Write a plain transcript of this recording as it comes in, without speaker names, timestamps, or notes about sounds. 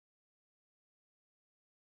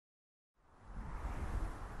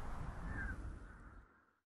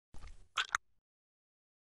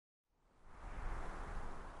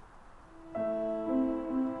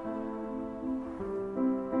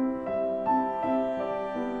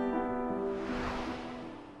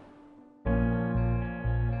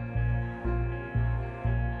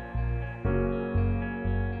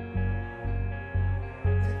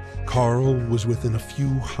Carl was within a few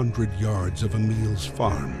hundred yards of Emil's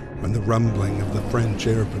farm when the rumbling of the French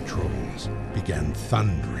air patrols began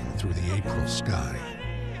thundering through the April sky.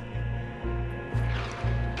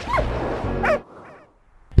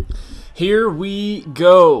 Here we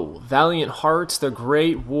go. Valiant Hearts, The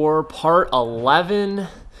Great War, Part 11.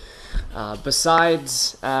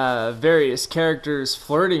 Besides various characters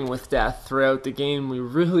flirting with death throughout the game, we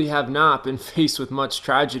really have not been faced with much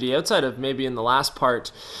tragedy outside of maybe in the last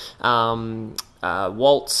part.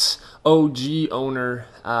 Walt's OG owner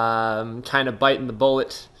kind of biting the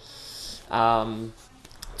bullet.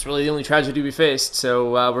 It's really the only tragedy we faced.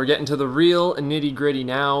 So we're getting to the real nitty-gritty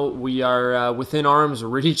now. We are within arm's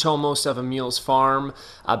reach almost of Emil's farm,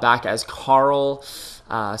 back as Carl.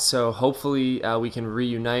 So hopefully we can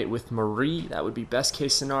reunite with Marie. That would be best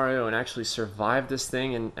case scenario, and actually survive this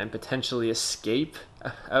thing and potentially escape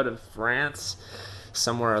out of France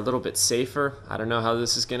somewhere a little bit safer. I don't know how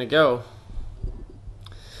this is going to go.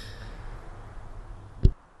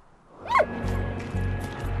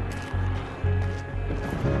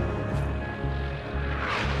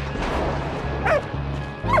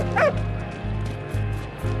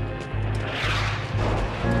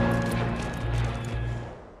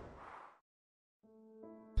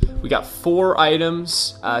 We got 4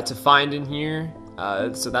 items to find in here,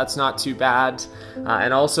 so that's not too bad.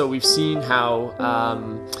 And also we've seen how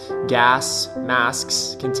gas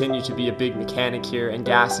masks continue to be a big mechanic here, and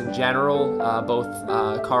gas in general. Both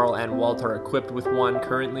Carl and Walt are equipped with one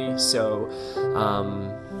currently, so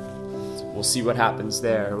we'll see what happens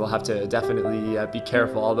there. We'll have to definitely be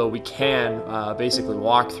careful, although we can basically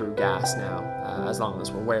walk through gas now, as long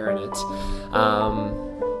as we're wearing it.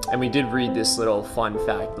 And we did read this little fun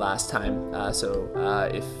fact last time, so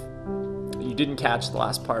if you didn't catch the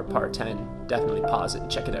last part, part 10, definitely pause it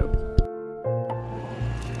and check it out.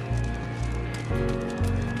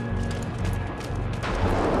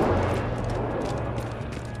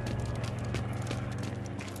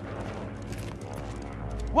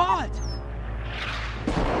 What?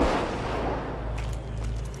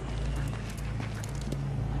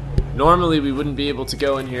 Normally we wouldn't be able to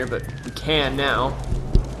go in here, but we can now.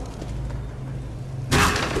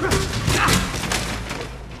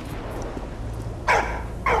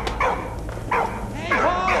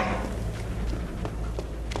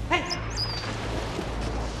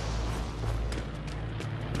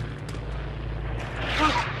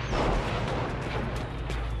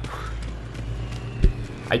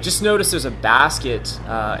 I just noticed there's a basket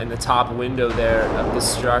in the top window there of this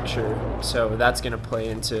structure, so that's going to play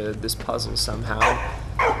into this puzzle somehow.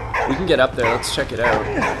 We can get up there, let's check it out.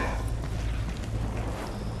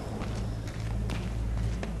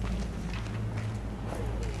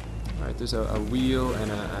 Alright, there's a wheel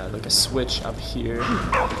and like a switch up here,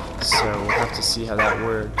 so we'll have to see how that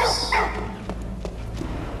works.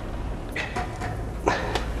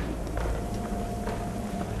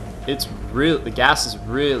 It's real. The gas is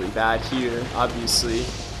really bad here, obviously.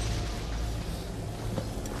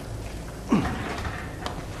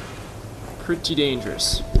 Pretty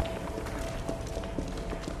dangerous.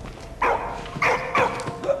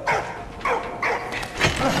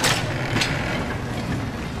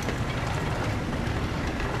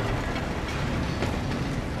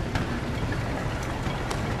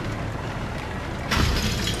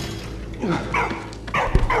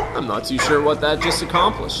 I'm not too sure what that just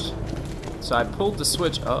accomplished. So I pulled the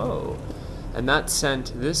switch, oh, and that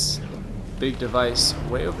sent this big device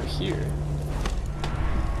way over here.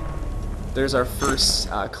 There's our first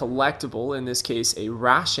collectible, in this case a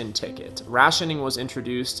ration ticket. Rationing was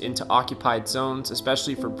introduced into occupied zones,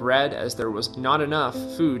 especially for bread, as there was not enough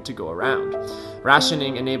food to go around.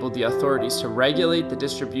 Rationing enabled the authorities to regulate the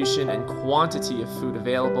distribution and quantity of food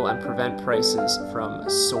available and prevent prices from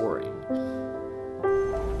soaring.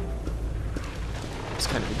 It's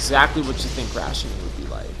kind of exactly what you think rationing would be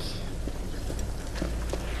like.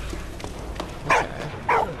 Okay.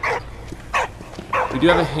 We do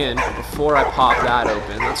have a hint, but before I pop that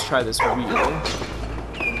open, let's try this wheel.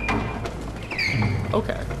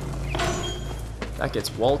 Okay. That gets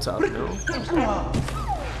Walt up, no?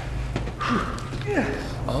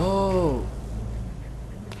 Oh.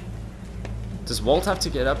 Does Walt have to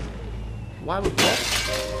get up? Why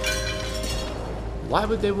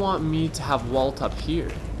would they want me to have Walt up here?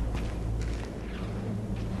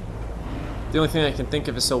 The only thing I can think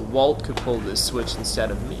of is so Walt could pull this switch instead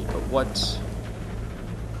of me, but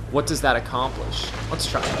what does that accomplish? Let's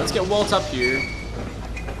try it. Let's get Walt up here,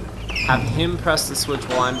 have him press the switch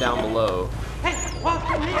while I'm down below. Hey, Walt,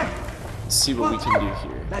 come here. See what we can do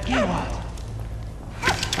here. Back here, Walt.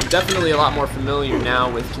 I'm definitely a lot more familiar now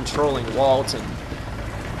with controlling Walt and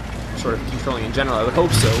sort of controlling in general. I would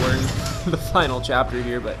hope so. We're in the final chapter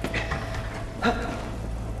here, but it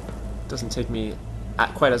doesn't take me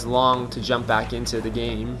quite as long to jump back into the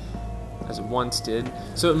game as it once did.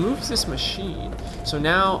 So it moves this machine. So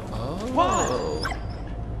now, oh.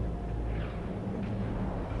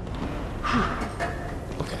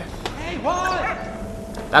 Okay. Hey,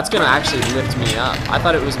 what? That's gonna actually lift me up. I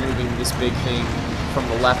thought it was moving this big thing from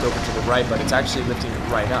the left over to the right, but it's actually lifting it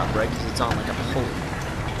right up, right? Because it's on like a pulley.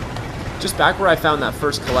 Just back where I found that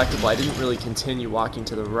first collectible, I didn't really continue walking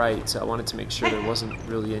to the right, so I wanted to make sure there wasn't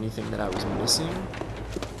really anything that I was missing.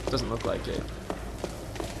 Doesn't look like it.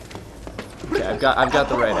 Okay, I've got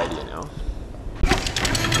the right idea now.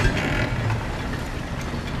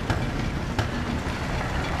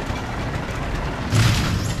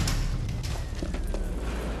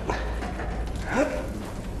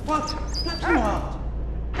 What? Laisse-moi.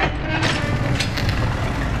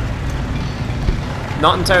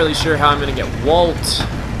 Not entirely sure how I'm going to get Walt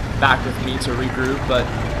back with me to regroup, but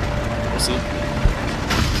we'll see.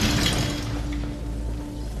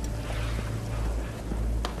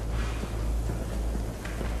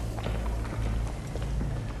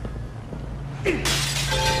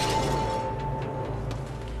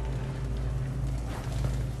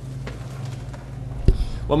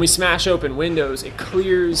 When we smash open windows, it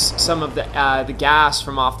clears some of the gas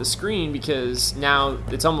from off the screen, because now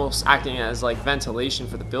it's almost acting as like ventilation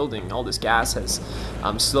for the building. All this gas has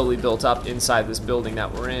slowly built up inside this building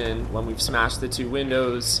that we're in. When we've smashed the two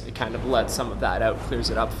windows, it kind of lets some of that out, clears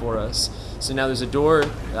it up for us. So now there's a door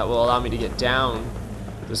that will allow me to get down.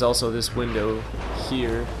 There's also this window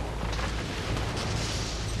here.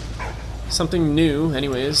 Something new,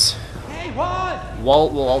 anyways. Hey, what?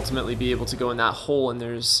 Walt will ultimately be able to go in that hole, and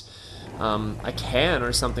there's a can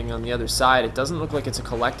or something on the other side. It doesn't look like it's a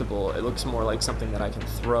collectible. It looks more like something that I can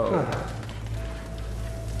throw.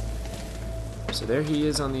 So there he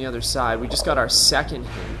is on the other side. We just got our second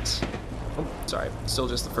hint. Oh, sorry, still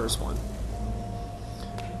just the first one.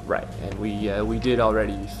 Right, and we did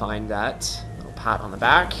already find that. Little pat on the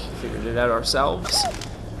back. Figured it out ourselves.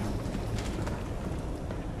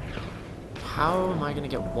 How am I going to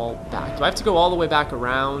get Walt back? Do I have to go all the way back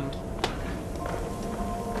around?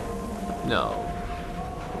 No.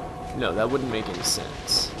 No, that wouldn't make any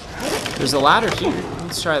sense. There's a ladder here.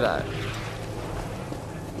 Let's try that.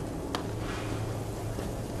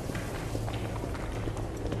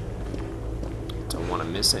 Don't want to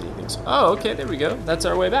miss anything. Oh, okay, there we go. That's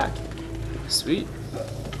our way back. Sweet.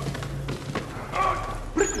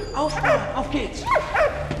 Auf geht's.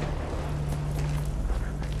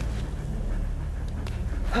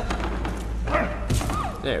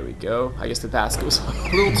 There we go. I guess the basket was a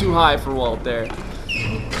little too high for Walt there.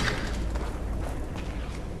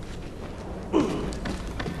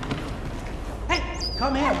 Hey,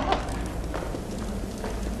 come here.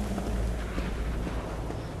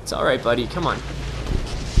 It's alright, buddy. Come on.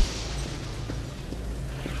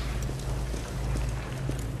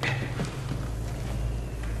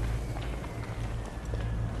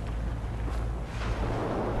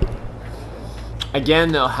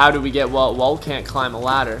 Again, though, how do we get Walt? Walt can't climb a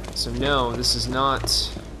ladder, so no, this is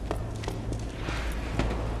not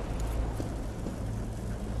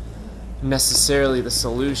necessarily the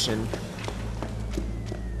solution.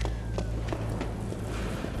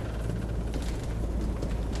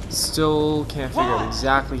 Still can't figure out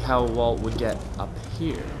exactly how Walt would get up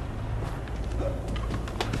here.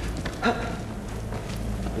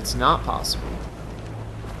 It's not possible.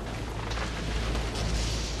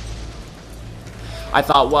 I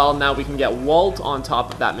thought, well, now we can get Walt on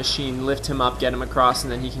top of that machine, lift him up, get him across,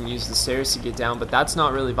 and then he can use the stairs to get down, but that's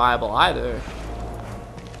not really viable either.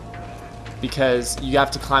 Because you have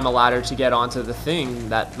to climb a ladder to get onto the thing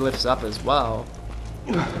that lifts up as well.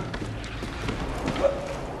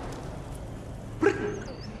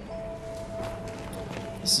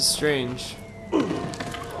 This is strange.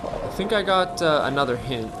 I think I got another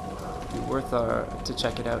hint. It'd be worth to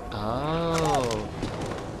check it out. Oh.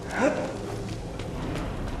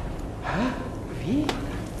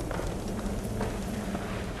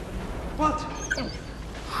 What?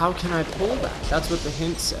 How can I pull that? That's what the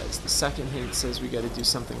hint says. The second hint says we got to do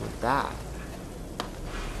something with that.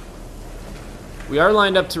 We are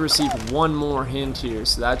lined up to receive one more hint here,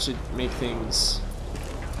 so that should make things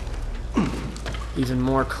even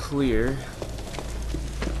more clear.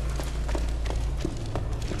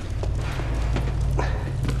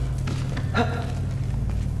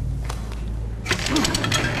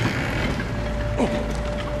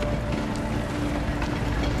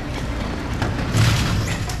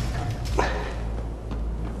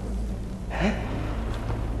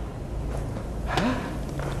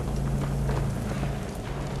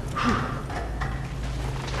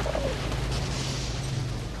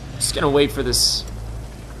 Just gonna wait for this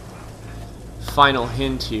final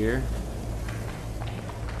hint here.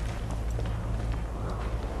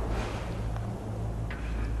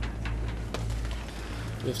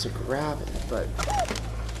 We have to grab it, but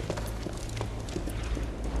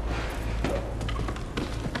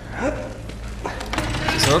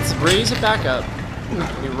so let's raise it back up.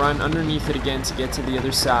 We run underneath it again to get to the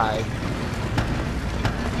other side.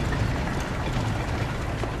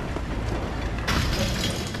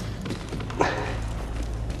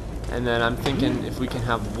 And then I'm thinking if we can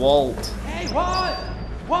have Walt. Hey, Walt!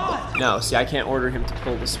 Walt! No, see, I can't order him to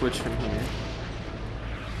pull the switch from here.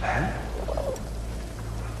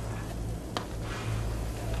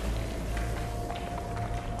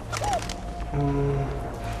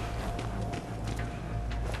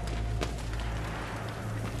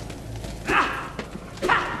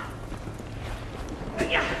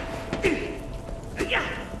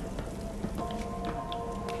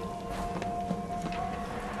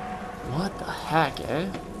 What the heck, eh?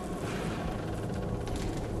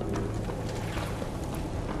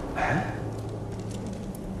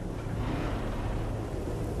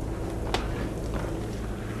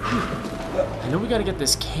 I know we gotta get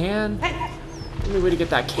this can. The only way to get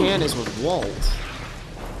that can is with Walt.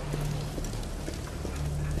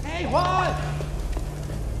 Hey, Walt!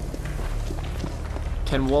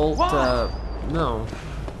 Can Walt, no.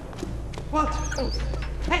 Walt!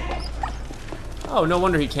 Hey! Oh, no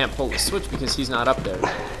wonder he can't pull the switch because he's not up there.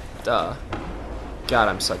 Duh. God,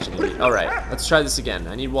 I'm such an idiot. Alright, let's try this again.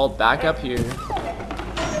 I need Walt back up here.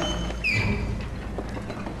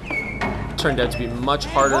 Turned out to be a much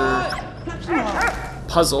harder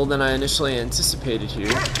puzzle than I initially anticipated here.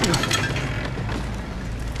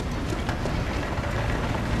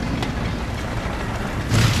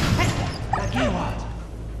 Again, Walt!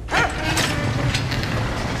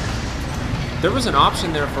 There was an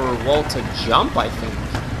option there for Walt to jump, I think,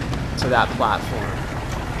 to that platform.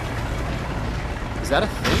 Is that a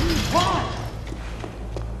thing? Walt!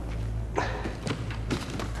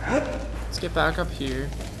 Let's get back up here.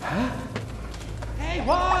 Hey,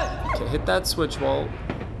 Walt! Okay, hit that switch, Walt.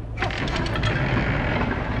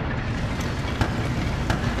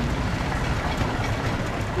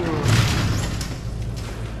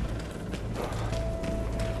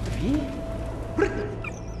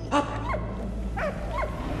 Up!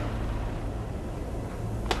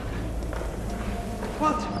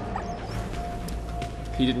 Walt!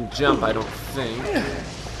 He didn't jump, I don't think.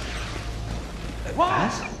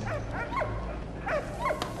 Walt!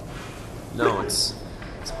 No, it's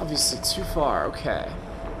obviously too far. Okay.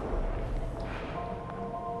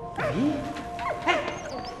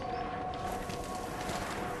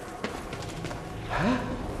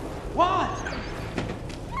 Walt!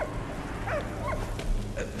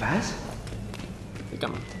 Was?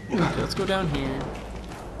 Come on. Okay, let's go down here.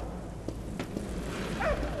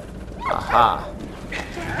 Aha.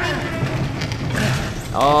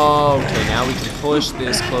 Okay, now we can push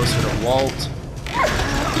this closer to Walt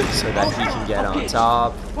so that he can get on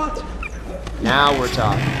top. What? Now we're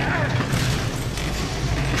talking.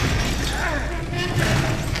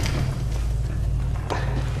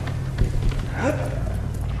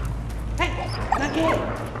 Hey, again!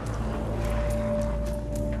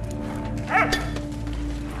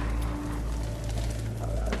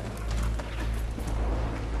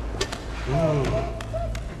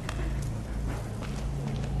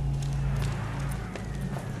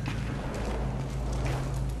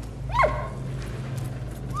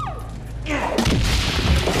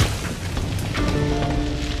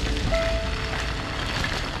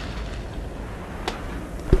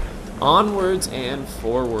 Onwards and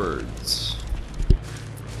forwards.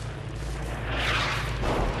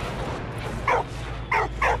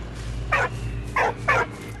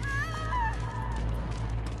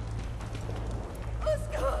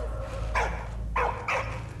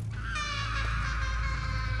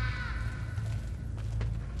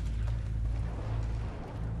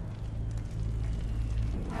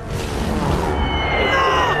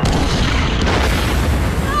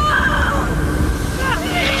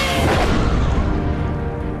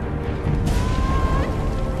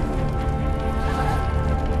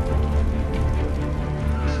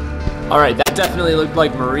 Alright, that definitely looked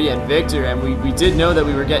like Maria and Victor, and we did know that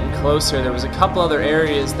we were getting closer. There was a couple other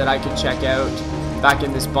areas that I could check out back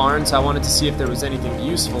in this barn, so I wanted to see if there was anything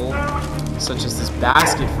useful, such as this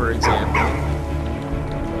basket, for example.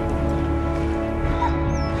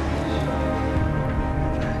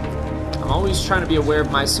 I'm always trying to be aware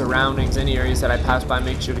of my surroundings. Any areas that I pass by,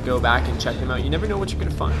 make sure to go back and check them out. You never know what you're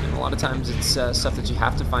going to find, and a lot of times it's stuff that you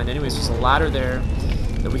have to find anyways. There's a ladder there.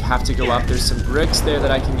 that we have to go up. There's some bricks there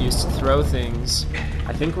that I can use to throw things.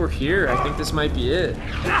 I think we're here. I think this might be it.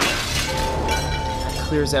 That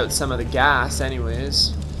clears out some of the gas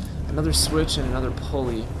anyways. Another switch and another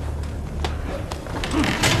pulley.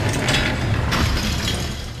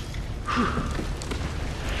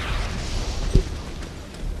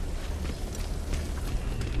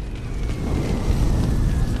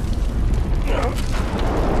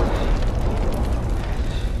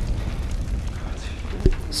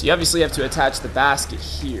 So you obviously have to attach the basket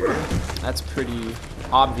here. That's pretty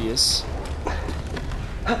obvious.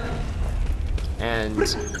 And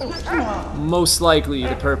most likely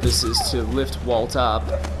the purpose is to lift Walt up.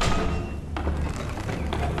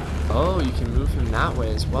 Oh, you can move him that way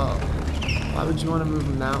as well. Why would you want to move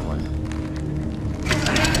him that way?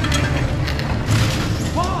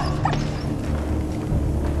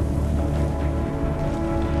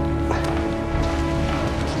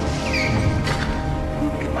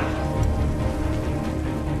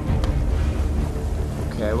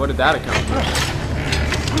 Okay, what did that accomplish?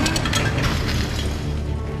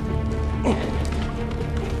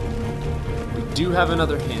 We do have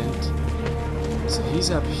another hint. So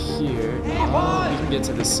he's up here. Oh, we can get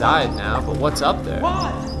to the side now, but what's up there?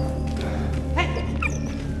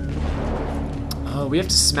 Oh, we have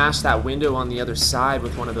to smash that window on the other side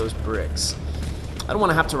with one of those bricks. I don't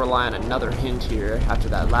want to have to rely on another hint here after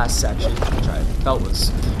that last section, which I felt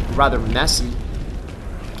was rather messy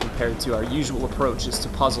compared to our usual approaches to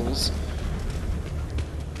puzzles.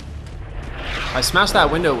 If I smash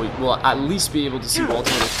that window, we will at least be able to see Walt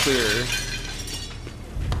a little clearer.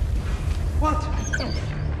 What?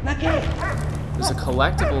 There's a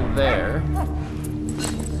collectible there.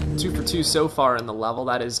 2 for 2 so far in the level.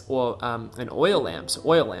 That is an oil lamps.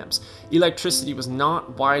 Electricity was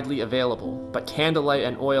not widely available, but candlelight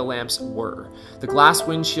and oil lamps were. The glass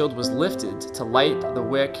windshield was lifted to light the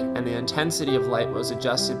wick, and the intensity of light was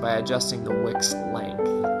adjusted by adjusting the wick's length.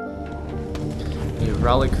 A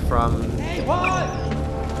relic from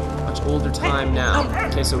a much older time now.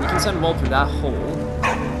 Okay, so we can send Walt through that hole.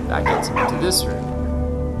 That gets him into this room.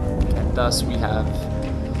 And thus we have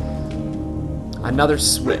another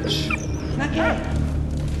switch.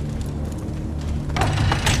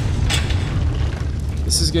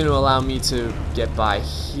 This is going to allow me to get by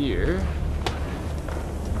here.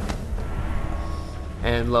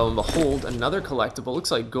 And lo and behold, another collectible.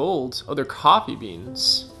 Looks like gold. Oh, they're coffee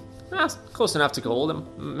beans. Close enough to gold,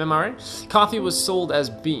 am I right? Coffee was sold as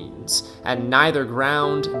beans, and neither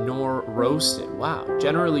ground nor roasted. Wow.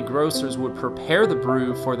 Generally, grocers would prepare the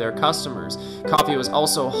brew for their customers. Coffee was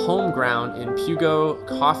also home ground in Pugo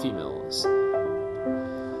coffee mills.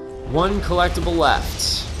 One collectible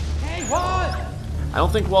left. Hey, what? I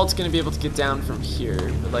don't think Walt's going to be able to get down from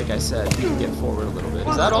here, but like I said, we can get forward a little bit.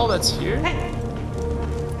 Is that all that's here?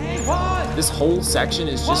 Hey, what? This whole section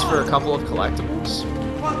is just for a couple of collectibles?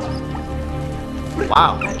 What?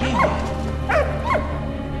 Wow.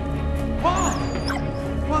 What?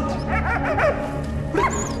 What?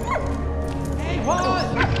 Hey, what?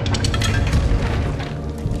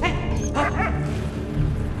 Hey,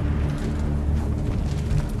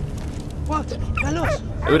 what? Carlos?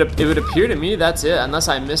 It would appear to me that's it, unless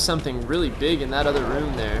I missed something really big in that other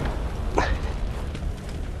room there.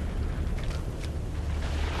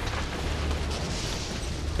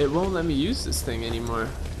 It won't let me use this thing anymore.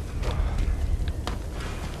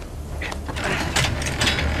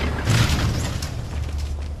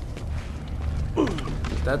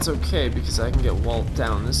 That's okay, because I can get Walt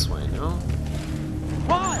down this way, no?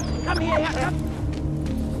 What? Come here. Come.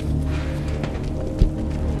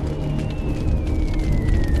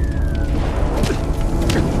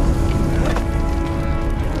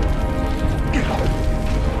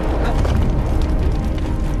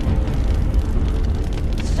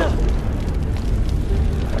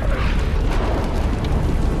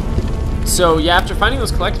 So yeah, after finding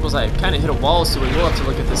those collectibles, I kind of hit a wall, so we will have to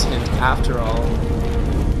look at this hint after all.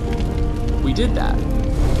 We did that.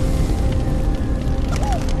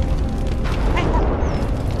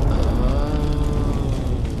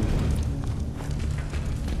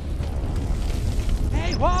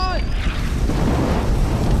 Hey, what?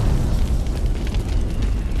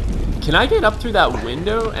 Can I get up through that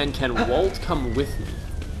window, and can Walt come with me?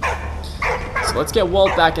 So let's get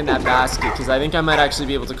Walt back in that basket, because I think I might actually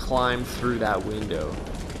be able to climb through that window.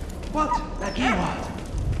 What? Again, what?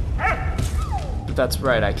 But that's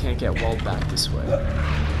right, I can't get Walt back this way.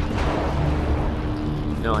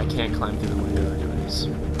 No, I can't climb through the window anyways.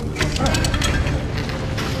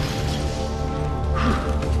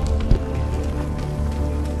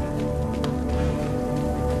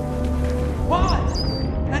 What?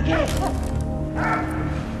 Again.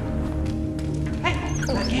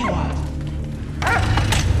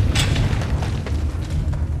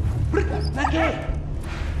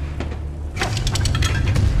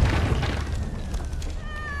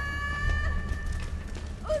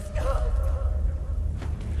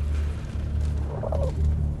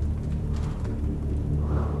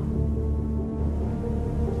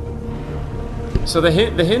 So the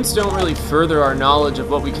hints don't really further our knowledge of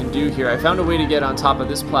what we can do here. I found a way to get on top of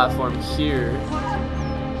this platform here.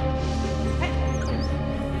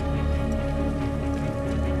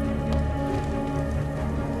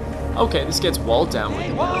 Okay, this gets Walt down with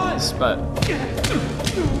these, but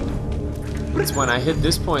it's when I hit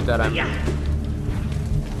this point that I'm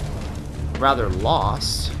rather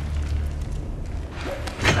lost.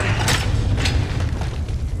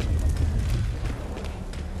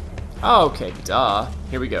 Oh, okay, duh.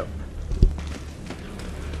 Here we go.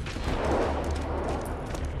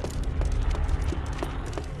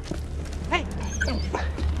 Hey!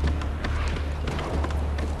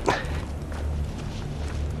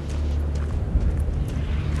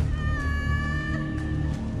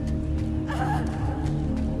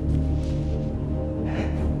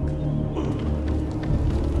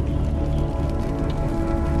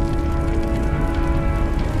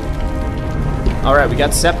 Alright, we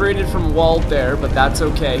got separated from Walt there, but that's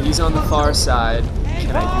okay. He's on the far side.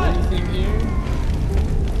 Can I do anything here?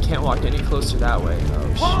 Can't walk any closer that way.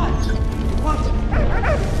 Oh, shoot.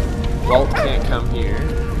 Walt can't come here.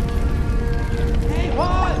 Hey,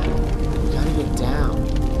 Walt! We gotta get down.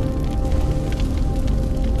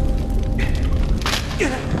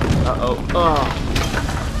 Uh-oh.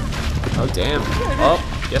 Oh. Oh, damn. Oh,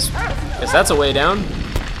 guess that's a way down.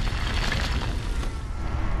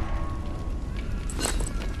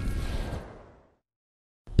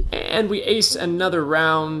 And we aced another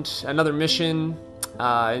round, another mission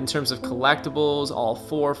in terms of collectibles, all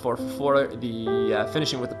four for the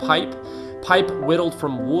finishing with the pipe. Pipe whittled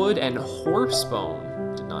from wood and horse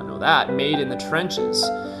bone. Did not know that. Made in the trenches.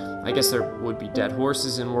 I guess there would be dead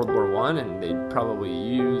horses in World War I, and they'd probably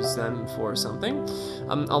use them for something.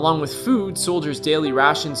 Along with food, soldiers' daily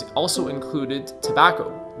rations also included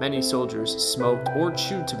tobacco. Many soldiers smoked or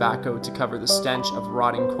chewed tobacco to cover the stench of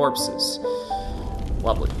rotting corpses.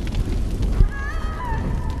 Lovely.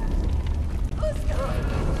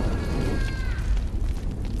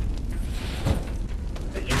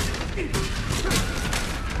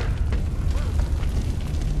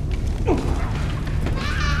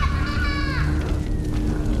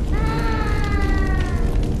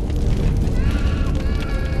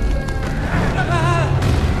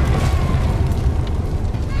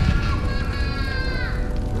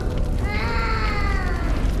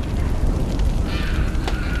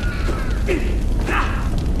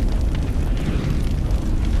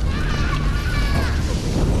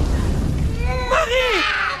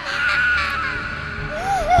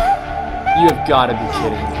 You have got to be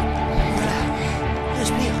kidding.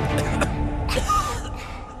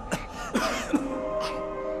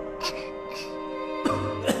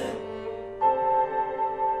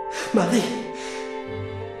 Marie.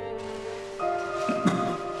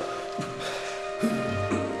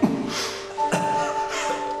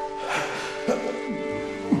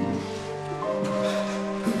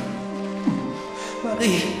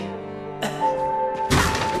 Marie.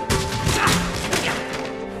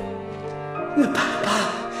 Ne parle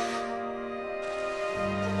pas.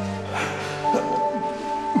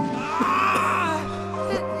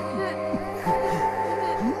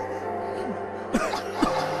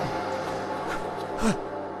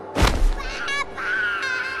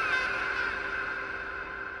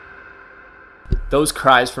 Those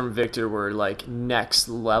cries from Victor were like next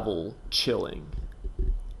level chilling.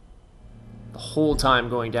 The whole time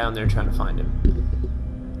going down there trying to find him.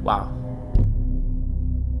 Wow.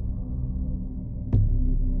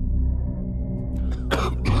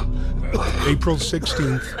 April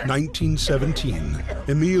 16th, 1917.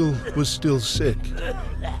 Emile was still sick.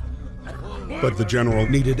 But the general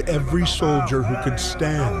needed every soldier who could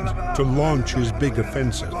stand to launch his big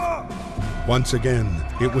offensive. Once again,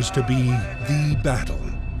 it was to be the battle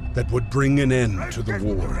that would bring an end to the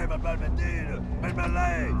war.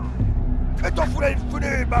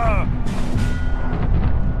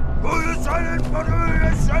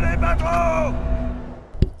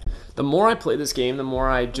 The more I play this game, the more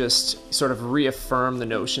I just sort of reaffirm the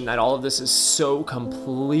notion that all of this is so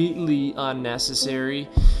completely unnecessary.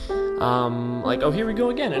 Like, oh, here we go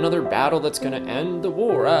again, another battle that's going to end the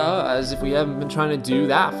war, as if we haven't been trying to do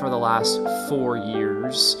that for the last 4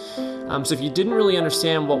 years. So if you didn't really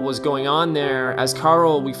understand what was going on there, as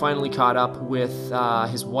Carl, we finally caught up with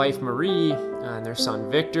his wife, Marie, and their son,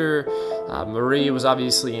 Victor. Marie was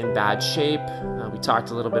obviously in bad shape. We talked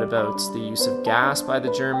a little bit about the use of gas by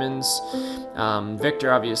the Germans.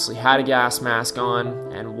 Victor obviously had a gas mask on,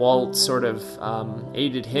 and Walt sort of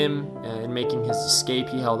aided him in making his escape.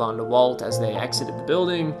 He held on to Walt as they exited the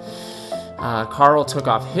building. Carl took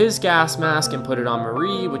off his gas mask and put it on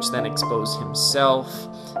Marie, which then exposed himself,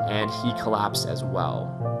 and he collapsed as well.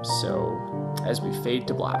 So, as we fade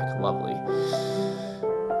to black, lovely.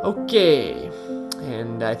 Okay,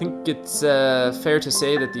 and I think it's fair to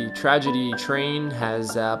say that the tragedy train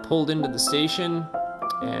has pulled into the station,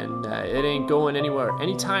 and it ain't going anywhere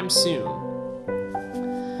anytime soon.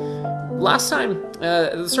 Last time,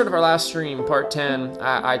 the start of our last stream, part 10,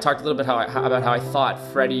 I talked a little bit about how I thought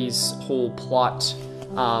Freddy's whole plot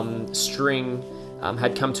string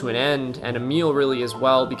had come to an end, and Emil really as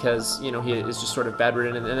well, because, you know, he is just sort of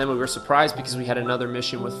bedridden, and then we were surprised because we had another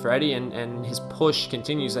mission with Freddy, and his push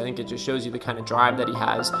continues. I think it just shows you the kind of drive that he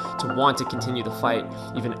has to want to continue the fight,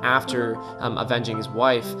 even after avenging his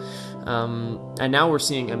wife. And now we're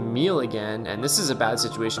seeing Emil again, and this is a bad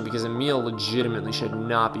situation because Emil legitimately should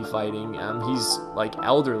not be fighting. He's like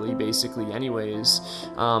elderly basically anyways,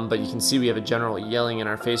 but you can see we have a general yelling in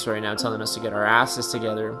our face right now telling us to get our asses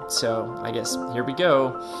together. So I guess here we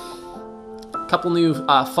go. Couple new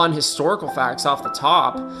fun historical facts off the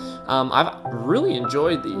top. I've really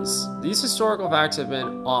enjoyed these. These historical facts have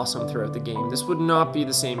been awesome throughout the game. This would not be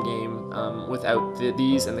the same game without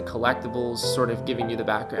these and the collectibles sort of giving you the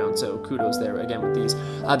background, so kudos there again with these.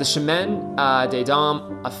 The Chemin des Dames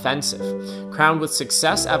offensive. Crowned with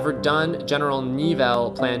success at Verdun, General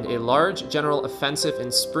Nivelle planned a large general offensive in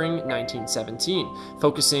spring 1917,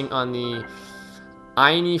 focusing on the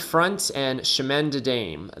Aisne Front and Chemin des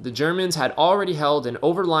Dames. The Germans had already held an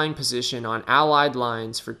overlying position on Allied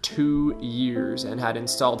lines for 2 years and had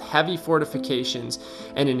installed heavy fortifications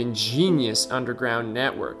and an ingenious underground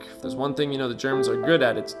network. If there's one thing you know the Germans are good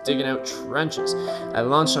at, it's digging out trenches.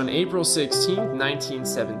 Launched on April 16,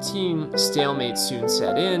 1917, stalemate soon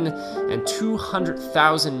set in, and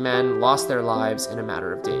 200,000 men lost their lives in a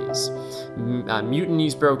matter of days.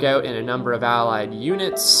 Mutinies broke out in a number of Allied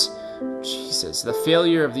units. Jesus, the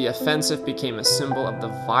failure of the offensive became a symbol of the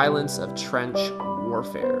violence of trench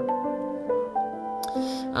warfare.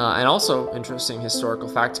 And also, interesting historical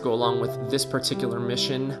fact to go along with this particular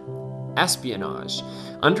mission, espionage.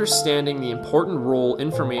 Understanding the important role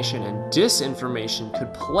information and disinformation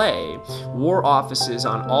could play, war offices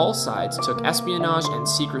on all sides took espionage and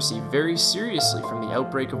secrecy very seriously from the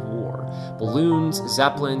outbreak of war. Balloons,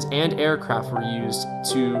 zeppelins, and aircraft were used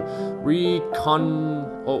to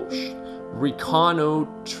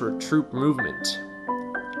reconnoiter troop movement.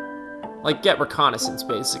 Like, get reconnaissance,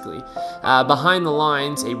 basically. Behind the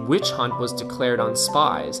lines, a witch hunt was declared on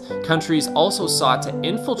spies. Countries also sought to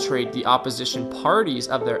infiltrate the opposition parties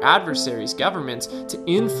of their adversaries' governments to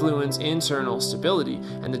influence internal stability,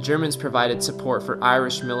 and the Germans provided support for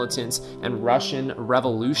Irish militants and Russian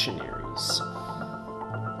revolutionaries.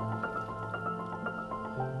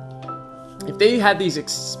 If they had these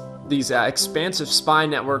expansive spy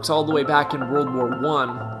networks all the way back in World War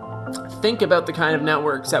I, think about the kind of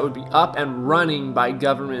networks that would be up and running by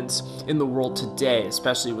governments in the world today,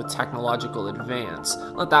 especially with technological advance.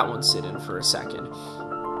 Let that one sit in for a second.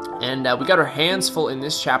 And we got our hands full in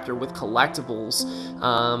this chapter with collectibles,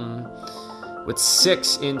 with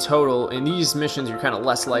 6 in total. In these missions, you're kind of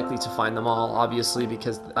less likely to find them all, obviously,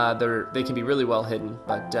 because they can be really well hidden,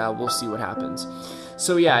 but we'll see what happens.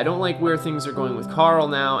 So yeah, I don't like where things are going with Carl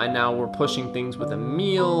now, and now we're pushing things with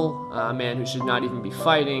Emil, a man who should not even be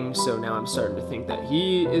fighting, so now I'm starting to think that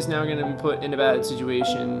he is now going to be put in a bad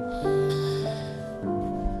situation.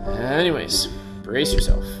 Anyways, brace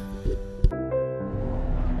yourself.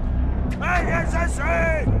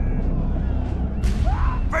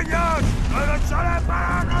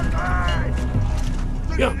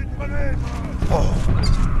 Yeah.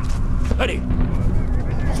 Oh. Ready.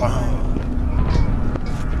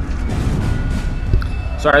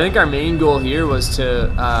 So I think our main goal here was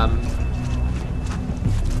to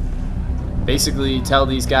basically tell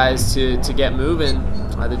these guys to get moving.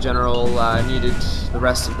 The general needed the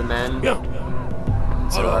rest of the men. Yeah.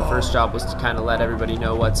 So our first job was to kind of let everybody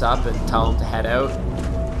know what's up and tell them to head out.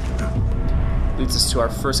 Leads us to our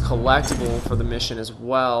first collectible for the mission as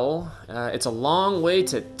well. It's a long way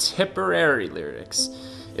to Tipperary lyrics.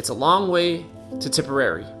 It's a long way to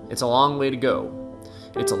Tipperary. It's a long way to go.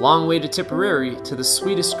 It's a long way to Tipperary, to the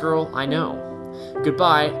sweetest girl I know.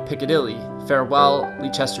 Goodbye, Piccadilly. Farewell,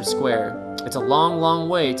 Leicester Square. It's a long, long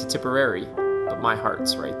way to Tipperary, but my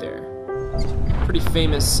heart's right there. Pretty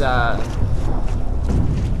famous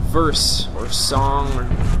verse or song or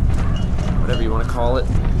whatever you want to call it.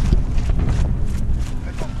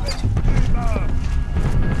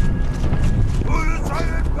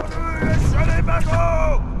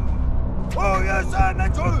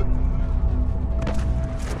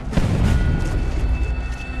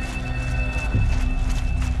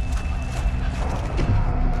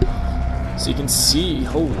 So you can see,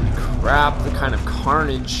 holy crap, the kind of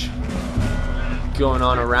carnage going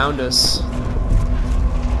on around us.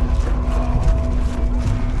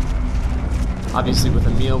 Obviously with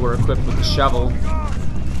Emil we're equipped with the shovel.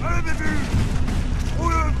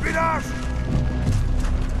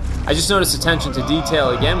 I just noticed attention to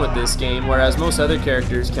detail again with this game, whereas most other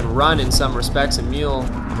characters can run in some respects. Emil,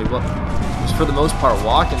 okay, well, he's for the most part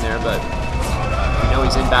walking there, but you know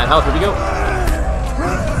he's in bad health. Here we go.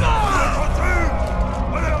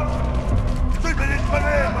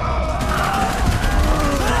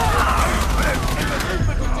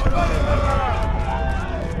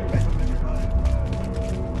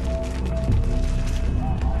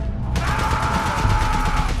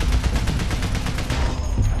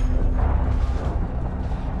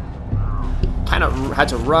 Kind of had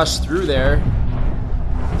to rush through there,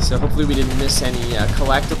 so hopefully we didn't miss any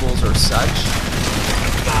collectibles or such.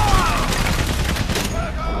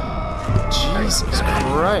 Jesus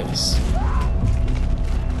Christ.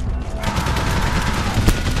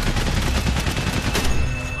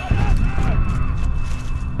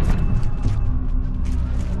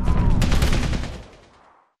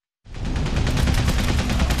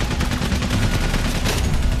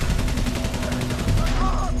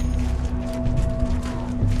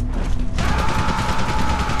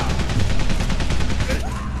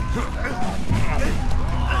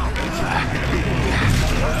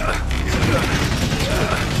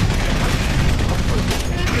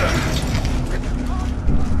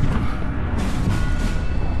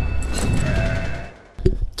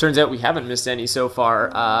 Turns out we haven't missed any so far.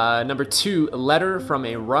 Number 2, a letter from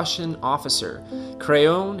a Russian officer.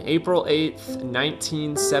 Crayon, April 8th,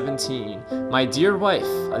 1917. My dear wife,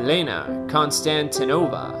 Elena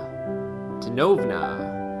Konstantinovna.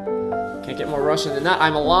 Can't get more Russian than that.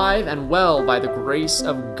 I'm alive and well by the grace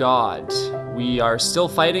of God. We are still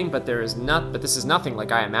fighting, but this is nothing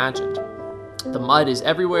like I imagined. The mud is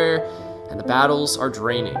everywhere, and the battles are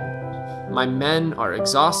draining. My men are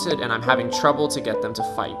exhausted, and I'm having trouble to get them to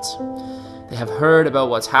fight. They have heard about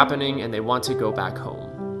what's happening, and they want to go back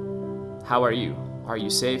home. How are you? Are you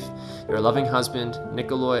safe? Your loving husband,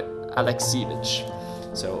 Nikolai Alexeyevich.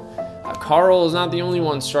 So, Karl is not the only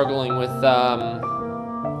one struggling with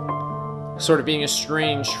sort of being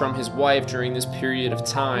estranged from his wife during this period of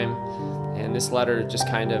time. And this letter just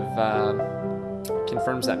kind of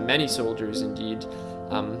confirms that many soldiers, indeed,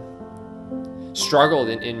 struggled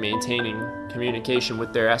in maintaining communication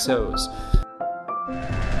with their SOs.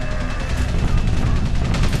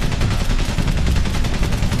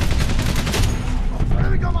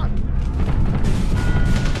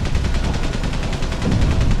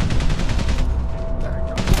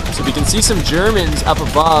 So we can see some Germans up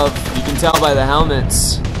above. You can tell by the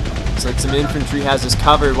helmets. It's like some infantry has us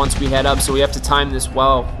covered once we head up, so we have to time this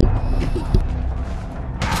well.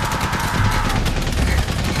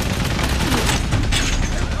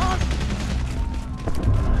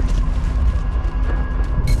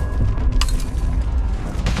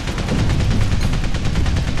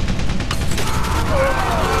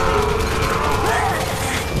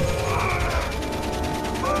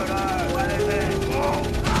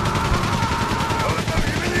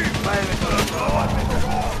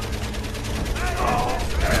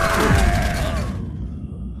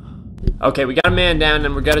 Okay, we got a man down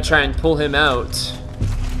and we're gonna try and pull him out.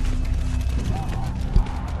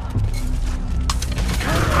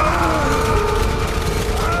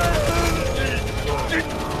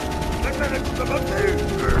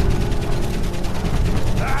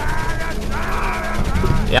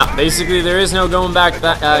 Yeah, basically there is no going back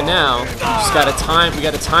now. We just gotta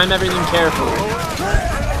time everything carefully.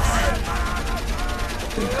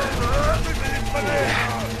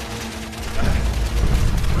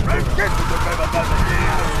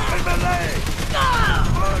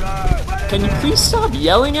 Can you please stop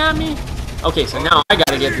yelling at me? Okay, so now I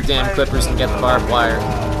gotta get the damn clippers and get the barbed wire.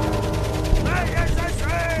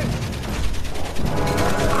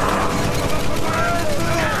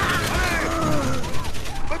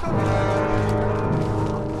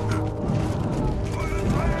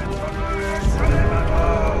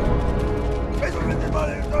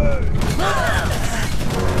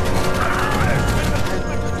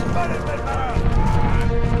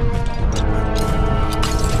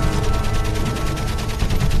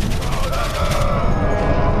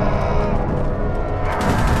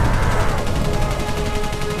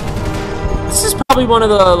 Probably one of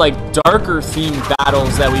the like darker themed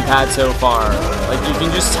battles that we've had so far. Like you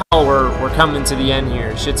can just tell we're coming to the end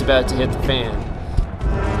here. Shit's about to hit the fan.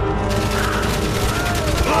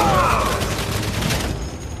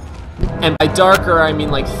 And by darker I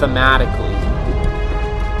mean like thematically.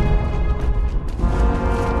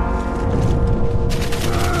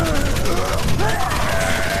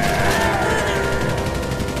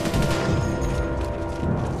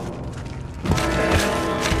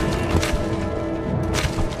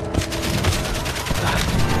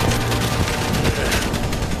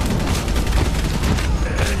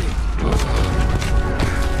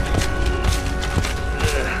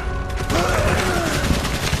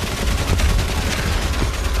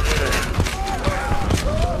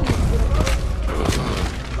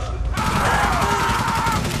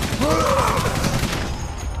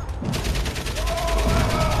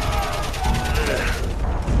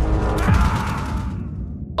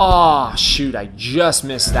 Oh, shoot, I just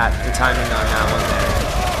missed that, the timing on that one there.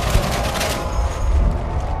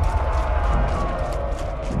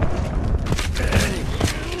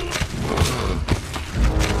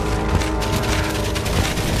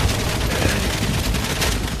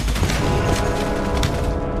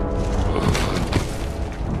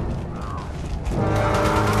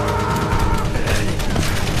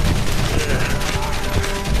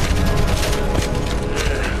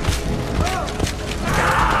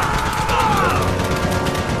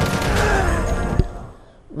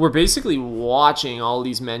 We're basically watching all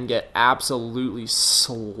these men get absolutely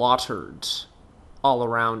slaughtered all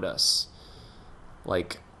around us.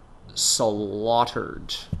 Like,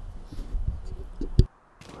 slaughtered.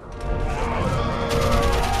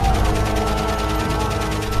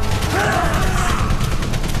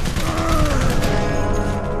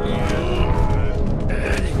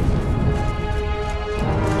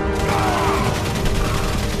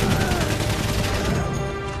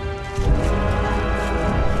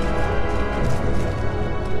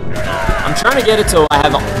 I'm trying to get it so I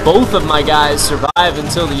have both of my guys survive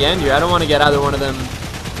until the end here. I don't want to get either one of them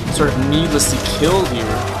sort of needlessly killed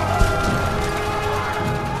here.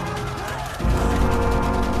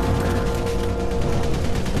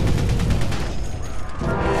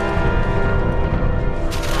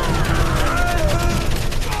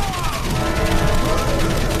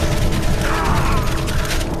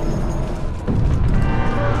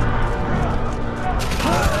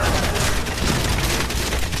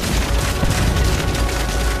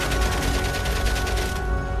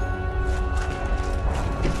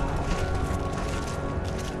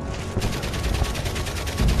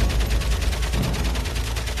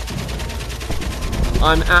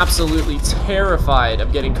 I'm absolutely terrified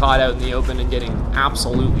of getting caught out in the open and getting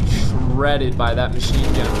absolutely shredded by that machine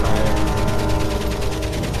gun fire.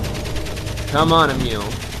 Come on, Emil.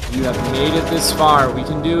 You have made it this far. We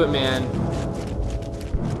can do it, man.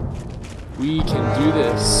 We can do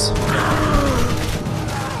this.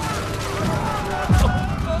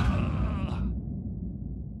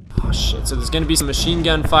 Oh, shit. So there's going to be some machine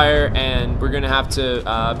gun fire, and we're going to have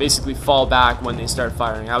to basically fall back when they start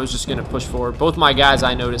firing. I was just going to push forward. Both my guys,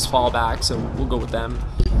 I noticed, fall back, so we'll go with them.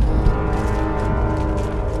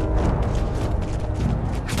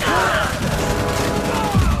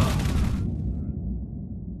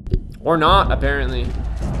 Or not, apparently.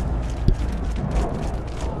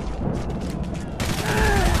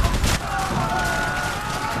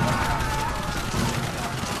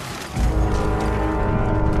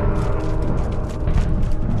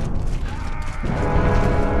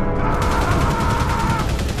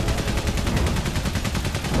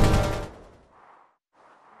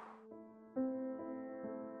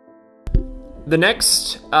 The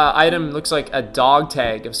next item looks like a dog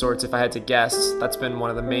tag of sorts, if I had to guess. That's been one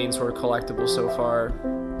of the main sort of collectibles so far.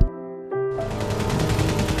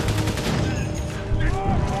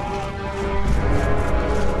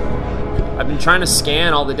 I've been trying to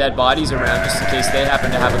scan all the dead bodies around just in case they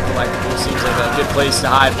happen to have a collectible. Seems like a good place to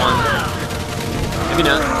hide one. Maybe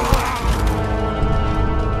not.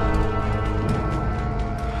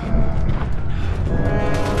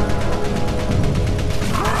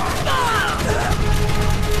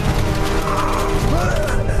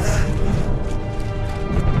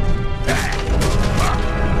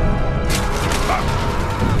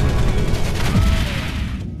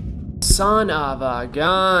 Son of a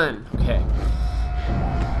gun. Okay.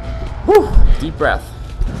 Whew. Deep breath.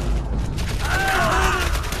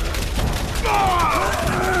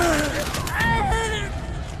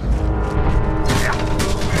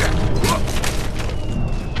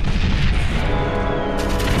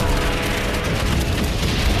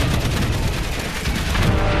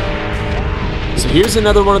 So here's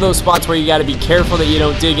another one of those spots where you got to be careful that you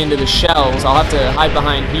don't dig into the shells. I'll have to hide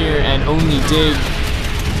behind here and only dig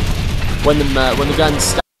when the guns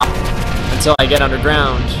stop until I get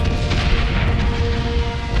underground.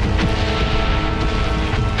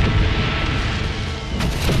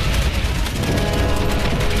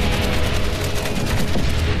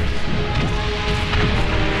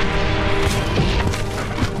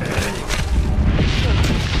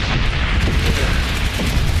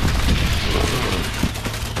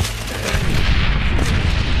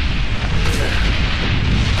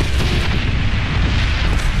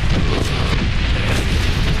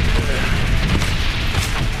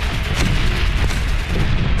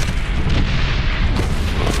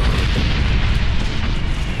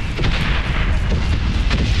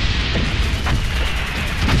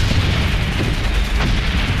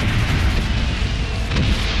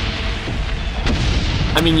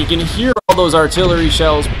 I mean, you can hear all those artillery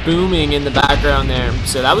shells booming in the background there.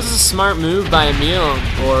 So that was a smart move by Emil,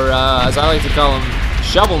 or as I like to call him,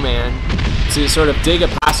 Shovel Man, to sort of dig a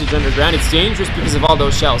passage underground. It's dangerous because of all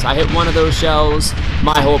those shells. I hit one of those shells,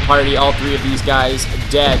 my whole party, all three of these guys,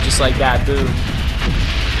 dead, just like that. Boom.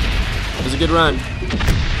 It was a good run.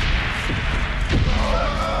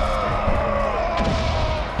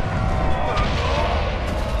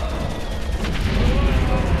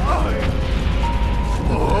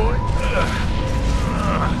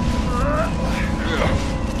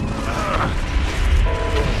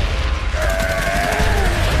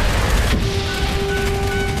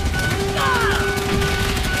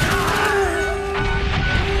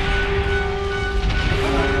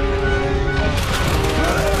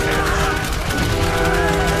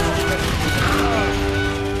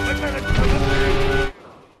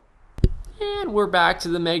 We're back to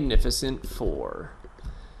the Magnificent Four.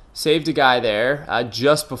 Saved a guy there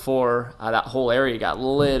just before that whole area got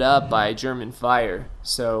lit up by German fire.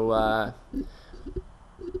 So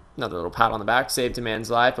another little pat on the back, saved a man's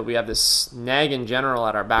life, but we have this nagging general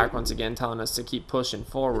at our back once again telling us to keep pushing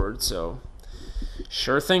forward. So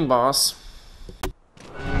sure thing, boss.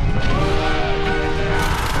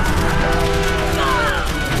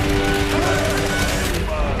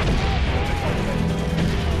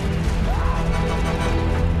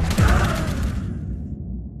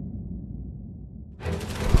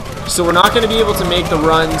 So we're not going to be able to make the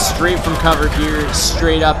run straight from cover here,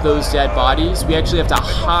 straight up those dead bodies. We actually have to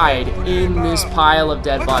hide in this pile of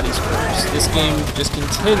dead bodies first. This game just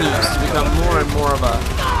continues to become more and more of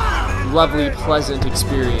a lovely, pleasant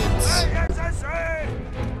experience.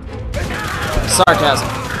 Sarcasm.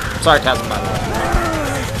 Sarcasm, by the way.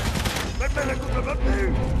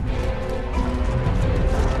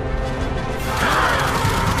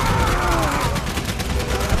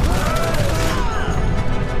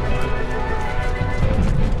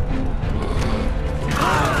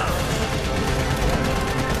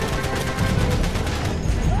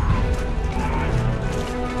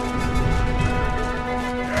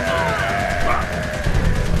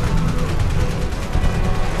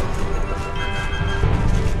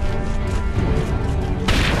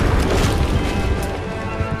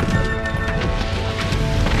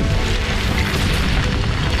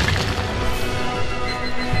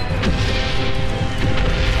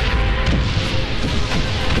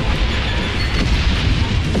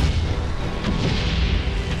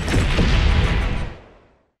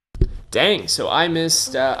 Dang, so I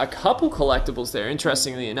missed a couple collectibles there,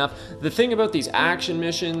 interestingly enough. The thing about these action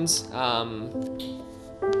missions, again,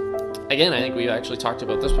 I think we've actually talked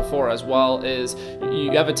about this before as well, is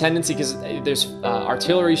you have a tendency, because there's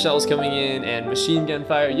artillery shells coming in and machine gun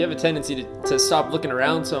fire, you have a tendency to stop looking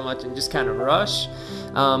around so much and just kind of rush.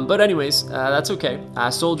 But anyways, that's okay.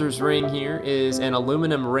 Soldier's ring here is an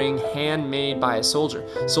aluminum ring handmade by a soldier.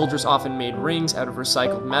 Soldiers often made rings out of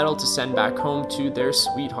recycled metal to send back home to their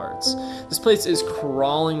sweethearts. This place is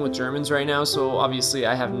crawling with Germans right now, so obviously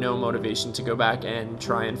I have no motivation to go back and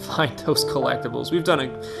try and find those collectibles. We've done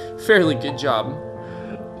a fairly good job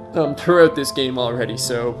throughout this game already,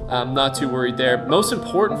 so I'm not too worried there. Most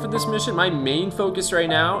important for this mission, my main focus right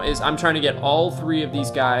now is I'm trying to get all three of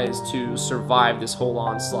these guys to survive this whole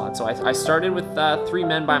onslaught. So I started with 3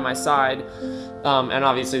 men by my side, and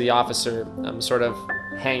obviously the officer sort of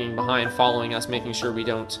hanging behind, following us, making sure we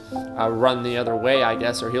don't run the other way, I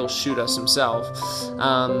guess, or he'll shoot us himself.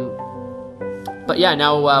 But yeah,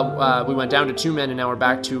 now we went down to 2 men, and now we're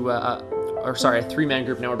back to a 3-man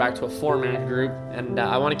group. Now we're back to a 4-man group, and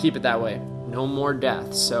I want to keep it that way. No more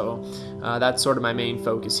deaths. So that's sort of my main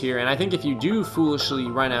focus here. And I think if you do foolishly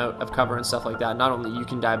run out of cover and stuff like that, not only you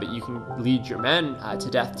can die, but you can lead your men to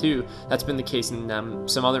death too. That's been the case in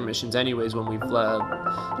some other missions anyways, when we've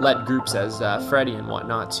led groups as Freddy and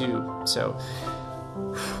whatnot too. So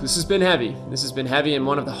this has been heavy. This has been heavy and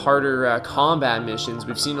one of the harder combat missions.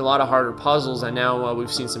 We've seen a lot of harder puzzles, and now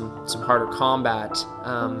we've seen some harder combat.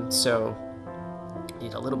 So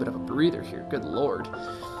need a little bit of a breather here. Good lord.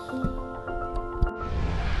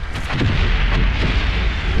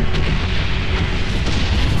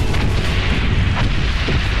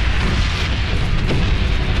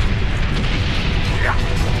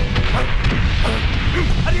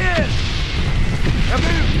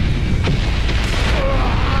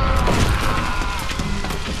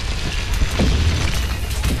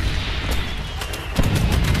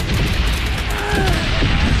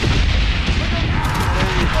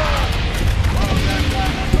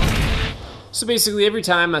 So basically every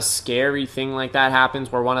time a scary thing like that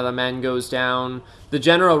happens where one of the men goes down, the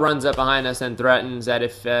general runs up behind us and threatens that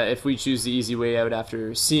if we choose the easy way out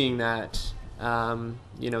after seeing that,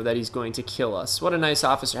 you know, that he's going to kill us. What a nice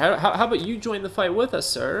officer. How about you join the fight with us,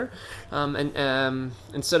 sir? And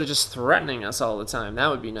instead of just threatening us all the time, that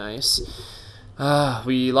would be nice.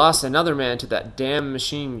 We lost another man to that damn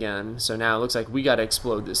machine gun, so now it looks like we gotta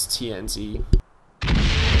explode this TNT.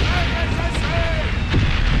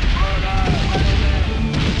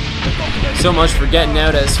 So much for getting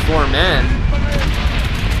out as 4 men.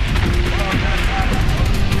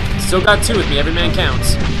 Still got 2 with me, every man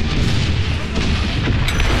counts.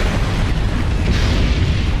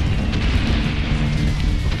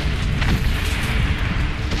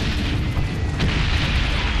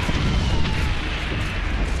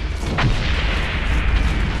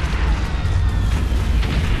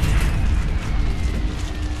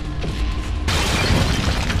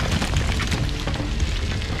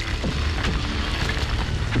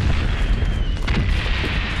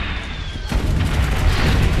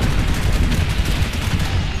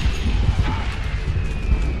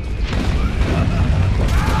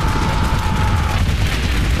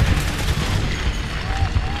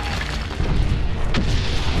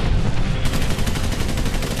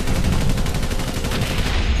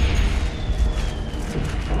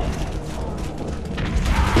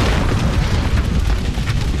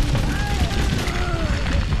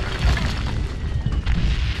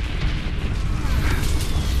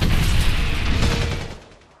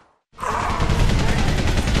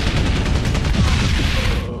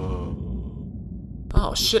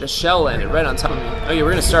 Oh shit, a shell landed right on top of me. Oh yeah, we're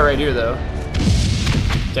gonna start right here though.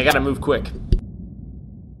 Okay, I gotta move quick.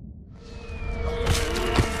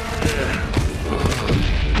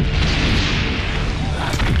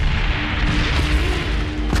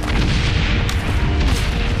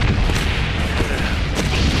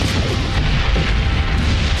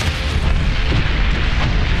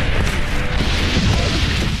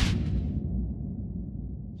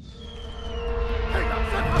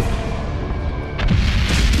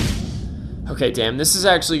 Okay, damn, this is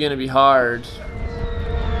actually going to be hard.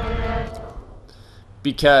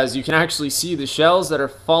 Because you can actually see the shells that are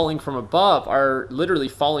falling from above are literally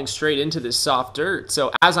falling straight into this soft dirt.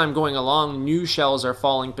 So as I'm going along, new shells are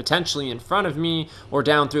falling potentially in front of me or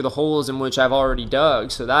down through the holes in which I've already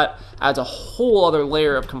dug. So that adds a whole other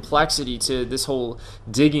layer of complexity to this whole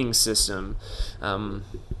digging system.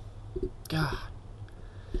 God.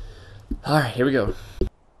 Alright, here we go.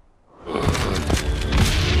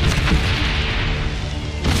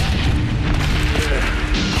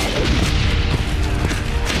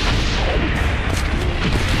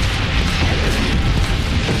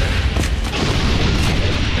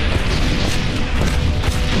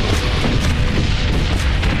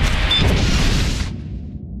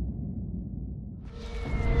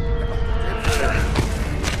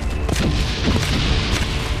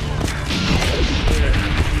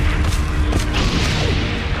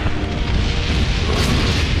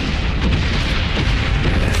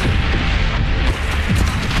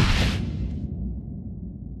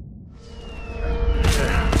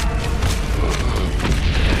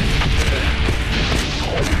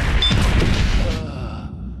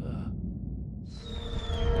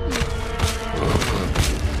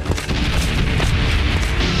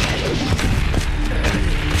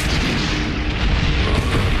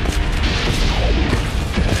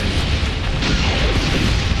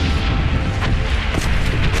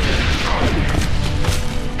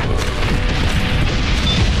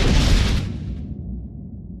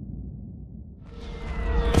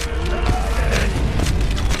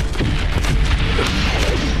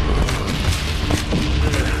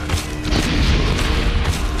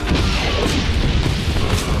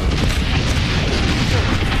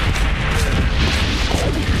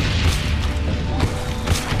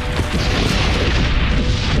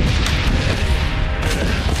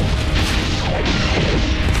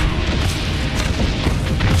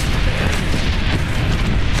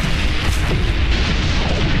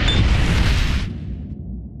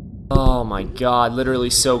 Oh my god, literally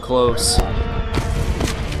so close.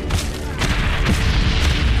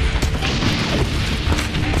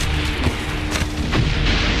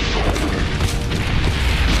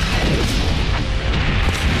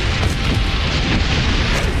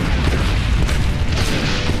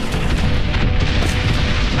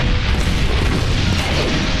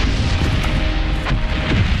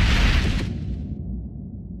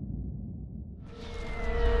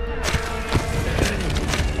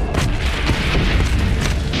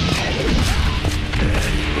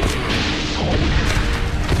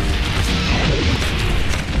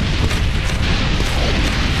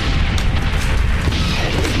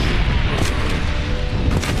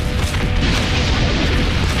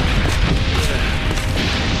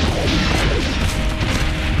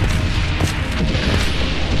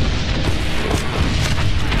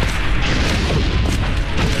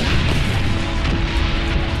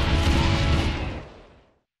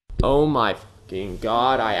 Oh my fucking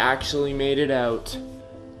god, I actually made it out.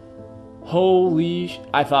 Holy...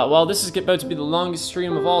 I thought, well, this is about to be the longest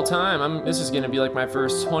stream of all time. This is gonna be like my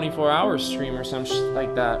first 24-hour stream or some shit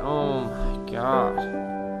like that. Oh my god.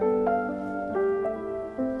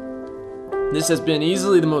 This has been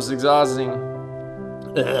easily the most exhausting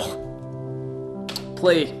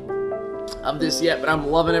play of this yet, but I'm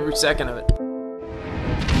loving every second of it.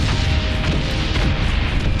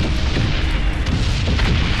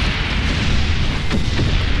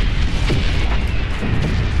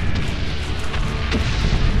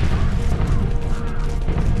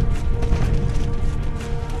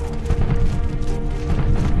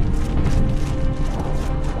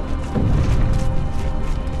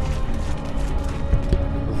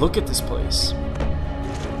 Look at this place.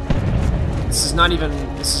 This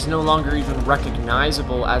is no longer even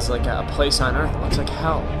recognizable as like a place on Earth. It looks like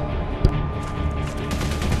hell.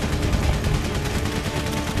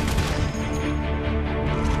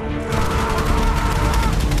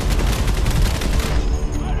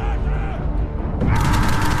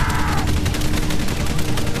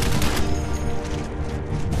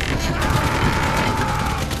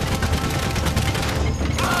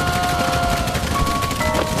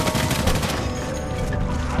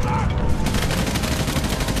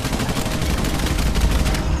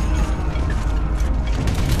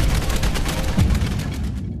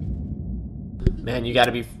 Man, you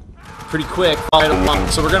gotta be pretty quick.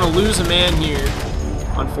 So we're gonna lose a man here,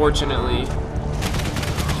 unfortunately.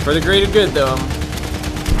 For the greater good, though.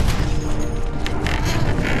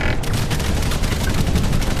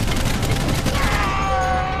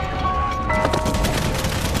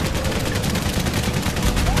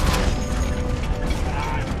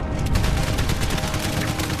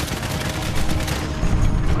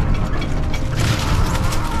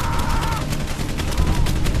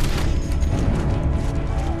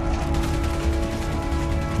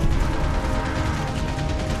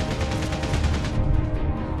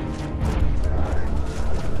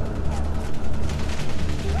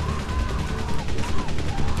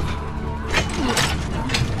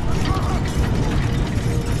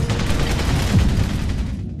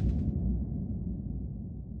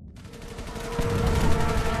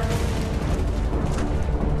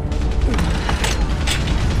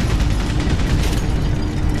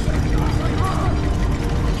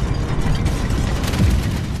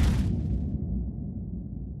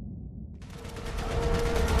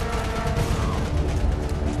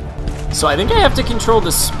 So I think I have to control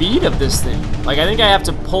the speed of this thing. Like, I think I have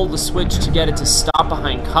to pull the switch to get it to stop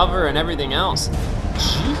behind cover and everything else.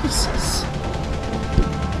 Jesus.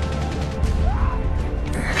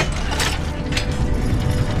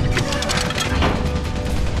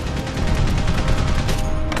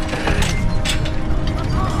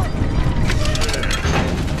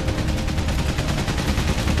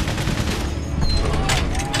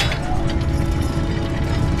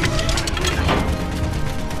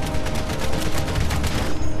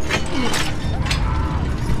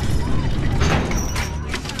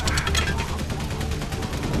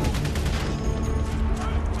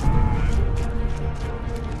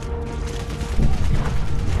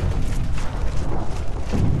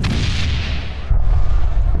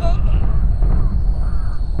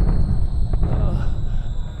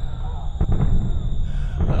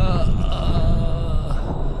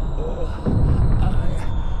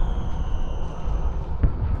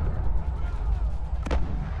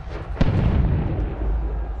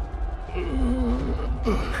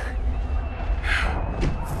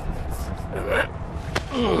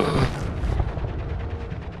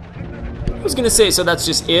 I was gonna say, so that's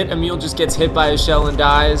just it? Emil just gets hit by a shell and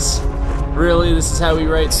dies? Really? This is how we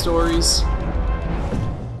write stories?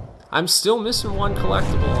 I'm still missing one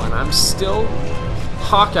collectible, and I'm still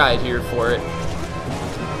hawk-eyed here for it.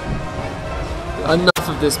 Enough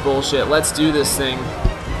of this bullshit. Let's do this thing.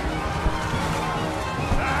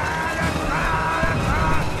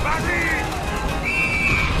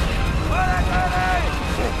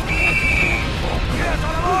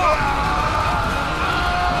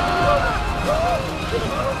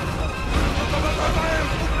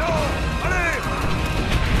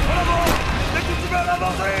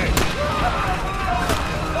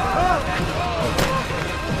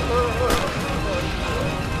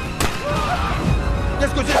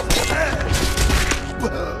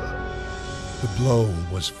 The blow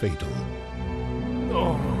was fatal.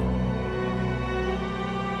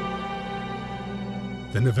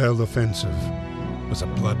 The Nivelle offensive was a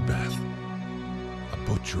bloodbath, a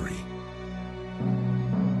butchery.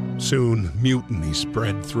 Soon, mutiny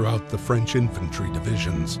spread throughout the French infantry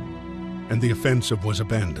divisions, and the offensive was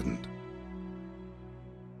abandoned.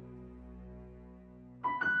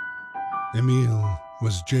 Emile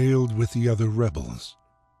was jailed with the other rebels,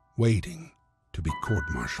 waiting to be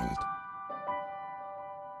court-martialed.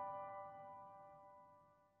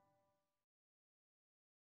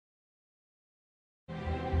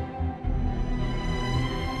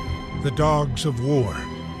 The dogs of war,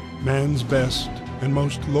 man's best and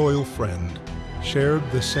most loyal friend, shared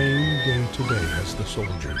the same day-to-day as the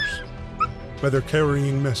soldiers. Whether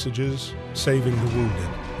carrying messages, saving the wounded,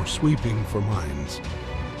 or sweeping for mines,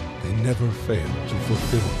 they never failed to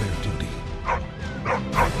fulfill their duty.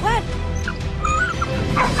 What?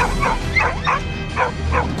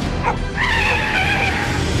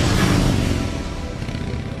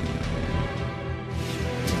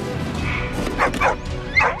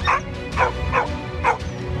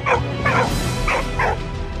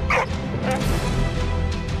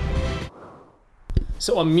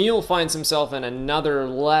 So Emile finds himself in another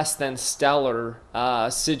less than stellar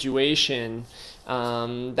situation.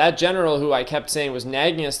 That general who I kept saying was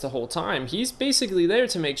nagging us the whole time, he's basically there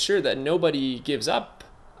to make sure that nobody gives up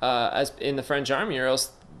as in the French army, or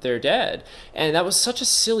else they're dead. And that was such a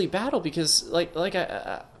silly battle because,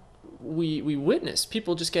 we witnessed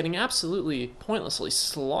people just getting absolutely pointlessly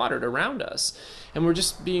slaughtered around us, and we're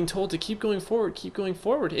just being told to keep going forward, keep going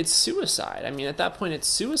forward. It's suicide. I mean, at that point, it's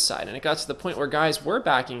suicide, and it got to the point where guys were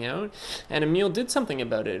backing out, and Emile did something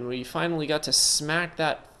about it, and we finally got to smack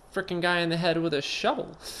that frickin' guy in the head with a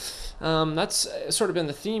shovel. That's sort of been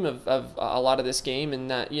the theme of a lot of this game, and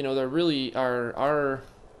that, you know, there really are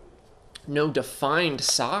no defined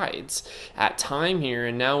sides at time here,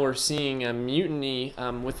 and now we're seeing a mutiny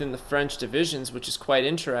within the French divisions, which is quite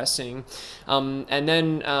interesting. And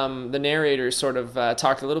then the narrator sort of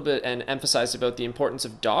talked a little bit and emphasized about the importance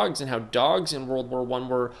of dogs, and how dogs in World War I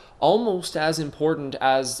were almost as important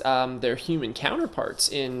as their human counterparts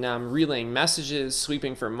in relaying messages,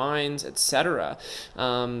 sweeping for mines, etc.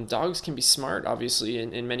 Dogs can be smart, obviously,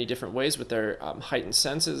 in many different ways with their heightened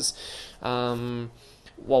senses.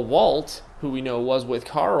 Well, Walt, who we know was with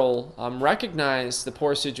Carl, recognized the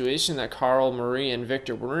poor situation that Carl, Marie, and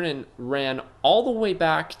Victor were in, ran all the way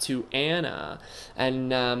back to Anna, and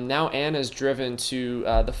now Anna's driven to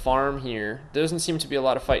the farm here. There doesn't seem to be a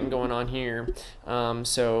lot of fighting going on here,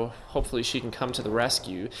 so hopefully she can come to the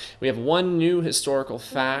rescue. We have one new historical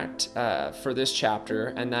fact for this chapter,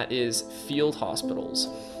 and that is field hospitals.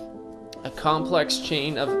 A complex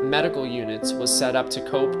chain of medical units was set up to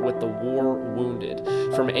cope with the war wounded.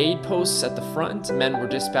 From aid posts at the front, men were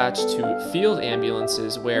dispatched to field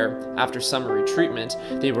ambulances where, after summary treatment,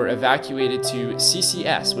 they were evacuated to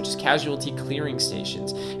CCS, which is casualty clearing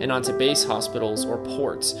stations, and onto base hospitals or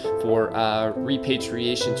ports for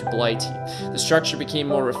repatriation to Blighty. The structure became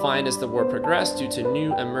more refined as the war progressed due to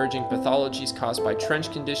new emerging pathologies caused by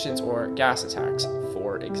trench conditions or gas attacks,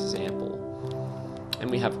 for example. And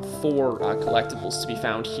we have 4 collectibles to be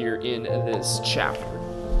found here in this chapter.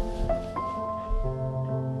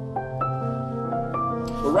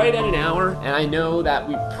 We're right at an hour, and I know that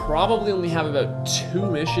we probably only have about 2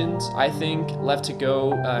 missions, I think, left to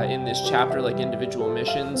go in this chapter, like individual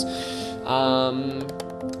missions.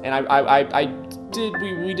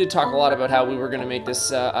 And we did talk a lot about how we were going to make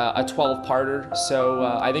this a 12-parter, so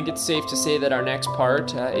I think it's safe to say that our next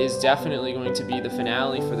part is definitely going to be the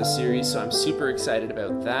finale for the series, so I'm super excited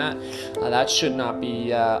about that. That should not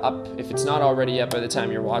be up, if it's not already up by the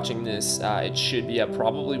time you're watching this, it should be up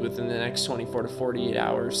probably within the next 24 to 48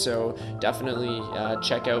 hours, so definitely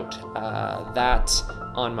check out that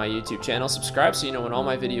on my YouTube channel. Subscribe so you know when all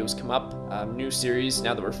my videos come up. New series,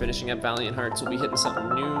 now that we're finishing up Valiant Hearts, we'll be hitting something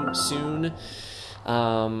new soon.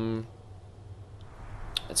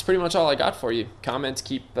 That's pretty much all I got for you. Comments,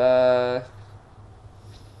 keep the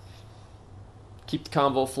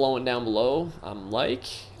convo flowing down below.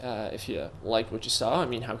 If you like what you saw. I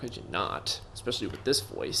mean, how could you not? Especially with this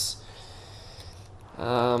voice.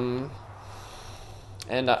 And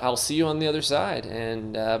I'll see you on the other side.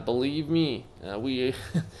 And believe me, we,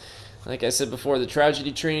 like I said before, the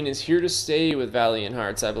tragedy train is here to stay with Valiant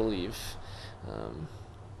Hearts, I believe.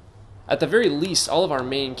 At the very least, all of our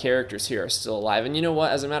main characters here are still alive. And you know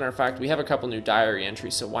what? As a matter of fact, we have a couple new diary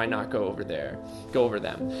entries, so why not go over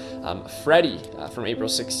them? Freddie from April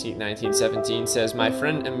 16, 1917 says, "My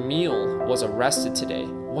friend Emile was arrested today.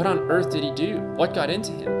 What on earth did he do? What got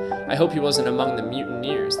into him? I hope he wasn't among the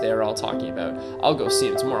mutineers they are all talking about. I'll go see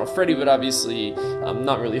him tomorrow." Freddie would obviously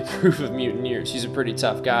not really approve of mutineers. He's a pretty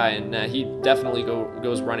tough guy, and he definitely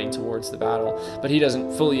goes running towards the battle. But he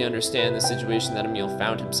doesn't fully understand the situation that Emile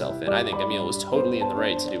found himself in. I think Emile was totally in the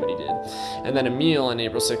right to do what he did. And then Emile on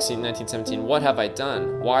April 16, 1917, "What have I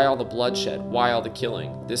done? Why all the bloodshed? Why all the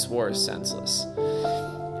killing? This war is senseless."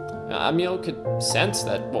 Emil could sense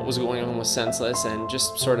that what was going on was senseless and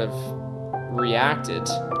just sort of reacted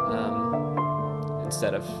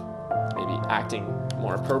instead of maybe acting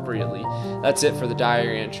more appropriately. That's it for the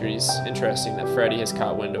diary entries. Interesting that Freddy has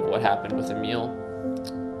caught wind of what happened with Emil.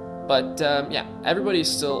 But yeah, everybody's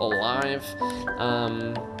still alive.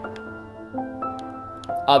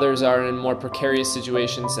 Others are in more precarious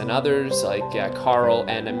situations than others, like Carl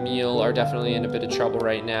and Emil are definitely in a bit of trouble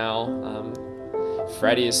right now.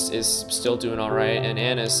 Freddy is still doing all right, and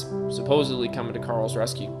Anna's supposedly coming to Carl's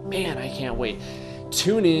rescue. Man, I can't wait.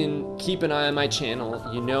 Tune in, keep an eye on my channel.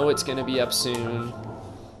 You know it's going to be up soon.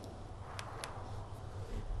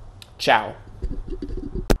 Ciao.